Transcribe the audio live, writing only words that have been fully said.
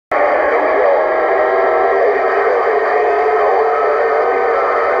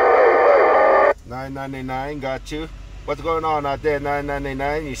999, got you. What's going on out there,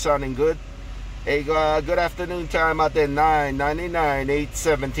 999? You sounding good? Hey, good afternoon time out there, 999,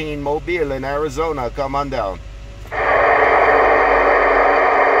 817 Mobile in Arizona. Come on down.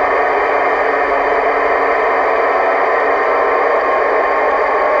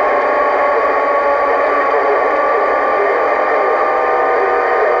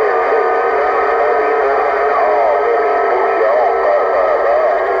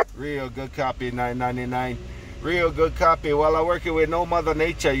 Good copy, 999. Real good copy. While I'm working with No Mother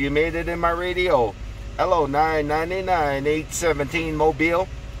Nature, you made it in my radio. Hello, 999, 817 Mobile.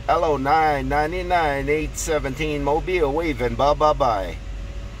 Hello, 999, 817 Mobile. Waving. Bye-bye-bye.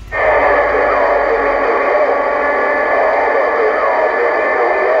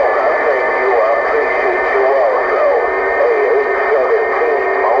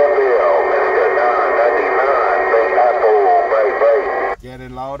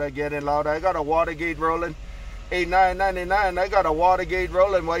 Getting louder. I got a Watergate rolling. Hey, 999, I got a Watergate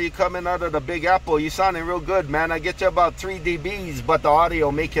rolling while you coming out of the Big Apple. You sounding real good, man. I get you about 3 dBs, but the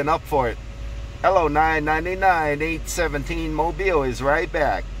audio making up for it. Hello, 999, 817 Mobile is right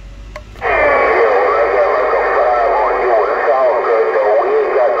back.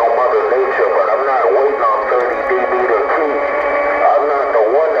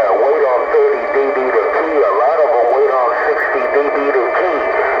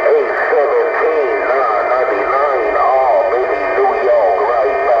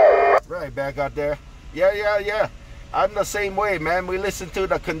 Back out there. Yeah. I'm the same way, man. We listen to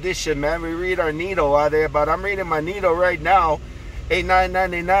the condition, man. We read our needle out there, but I'm reading my needle right now.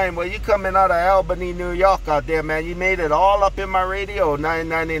 999. Well, you coming out of Albany, New York out there, man. You made it all up in my radio.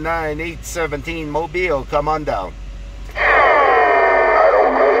 999, 817 Mobile. Come on down.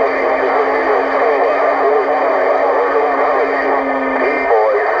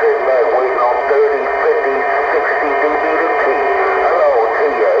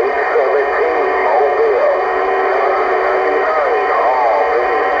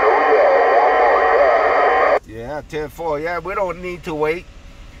 Yeah, 10-4. Yeah, we don't need to wait.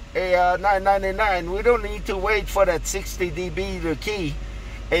 Hey, 999, we don't need to wait for that 60 dB to key.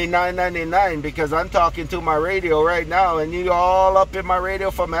 Hey, 999, because I'm talking to my radio right now, and you all up in my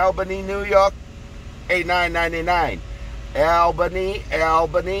radio from Albany, New York. Hey, 999. Albany,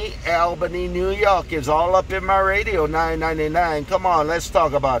 New York is all up in my radio, 999. Come on, let's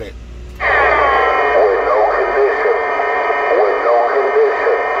talk about it.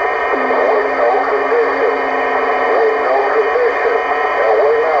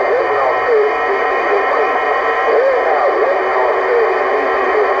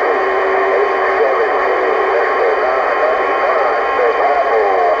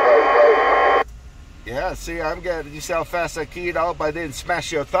 Yeah, see, I'm getting, you see how fast I keyed out? I didn't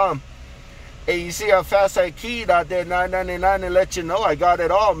smash your thumb. Hey, you see how fast I keyed out there, 999, and let you know I got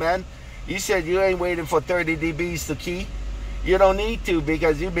it all, man. You said you ain't waiting for 30 dBs to key. You don't need to,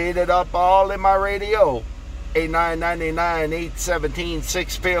 because you made it up all in my radio. Hey, 999, 817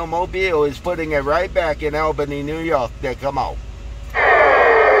 6-pill Mobile is putting it right back in Albany, New York. There, come on.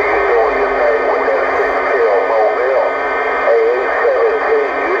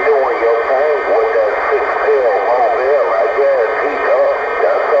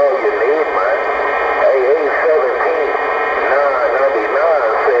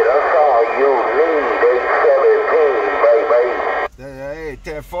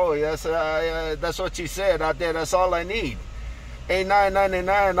 That's what she said out there. That's all I need. Hey,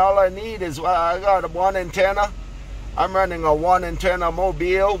 999, all I need is I got one antenna. I'm running a 1 antenna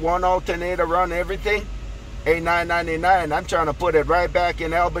Mobile, 1 alternator, run everything. Hey, 999, I'm trying to put it right back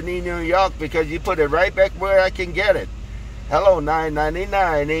in Albany, New York, because you put it right back where I can get it. Hello,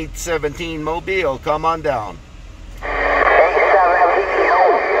 999, 817 Mobile. Come on down.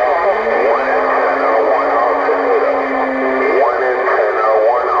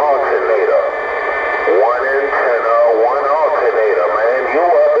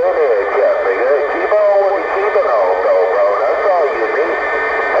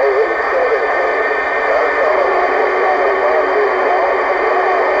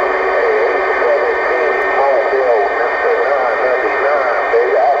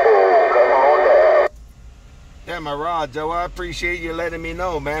 Joe, I appreciate you letting me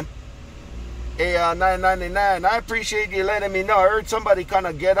know, man. Hey, 999, I appreciate you letting me know. I heard somebody kind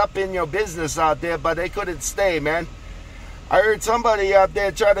of get up in your business out there, but they couldn't stay, man. I heard somebody out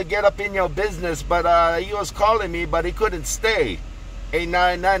there try to get up in your business, but he was calling me, but he couldn't stay. Hey,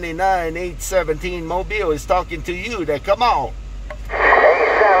 999, 817 Mobile is talking to you. There, come on.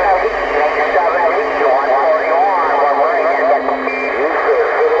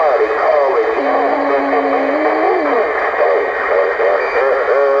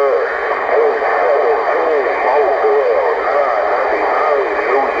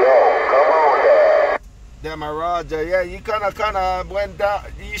 my Roger. Yeah, you kind of went down.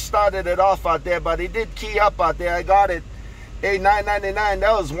 You started it off out there, but it did key up out there. I got it. Hey, 999.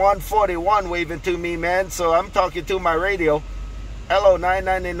 That was 141 waving to me, man. So I'm talking to my radio. Hello,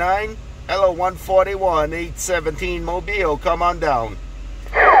 999. Hello, 141, 817 Mobile. Come on down.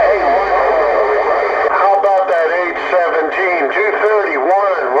 How about that 817,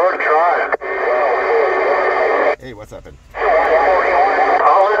 231? We're trying. Hey, what's happening?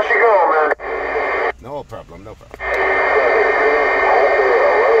 I'll let you go, man. No problem, no problem.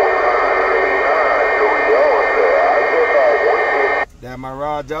 There, my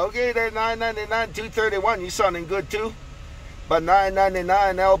Roger. Okay, there, 999, 231. You sounding good too? But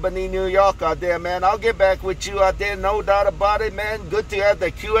 999 Albany, New York out there, man. I'll get back with you out there, no doubt about it, man. Good to have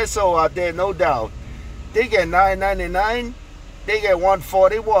the QSO out there, no doubt. They get 999. They get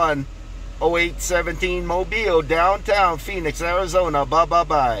 141. 0817 Mobile, downtown Phoenix, Arizona.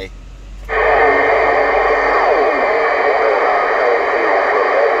 Bye-bye-bye.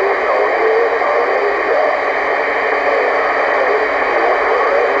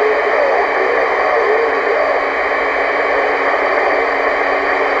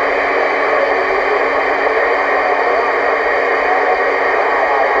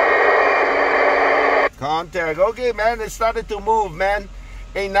 Contact. Okay, man, it's starting to move, man.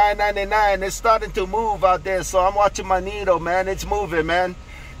 Hey, 999, it's starting to move out there, so I'm watching my needle, man. It's moving, man.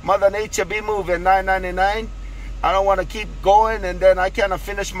 Mother Nature be moving, 999. I don't want to keep going, and then I kind of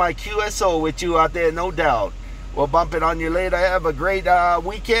finish my QSO with you out there, no doubt. We'll bump it on you later. Have a great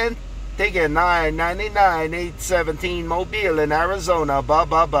weekend. Take it, 999, 817 Mobile in Arizona.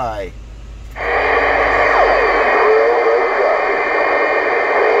 Bye-bye-bye.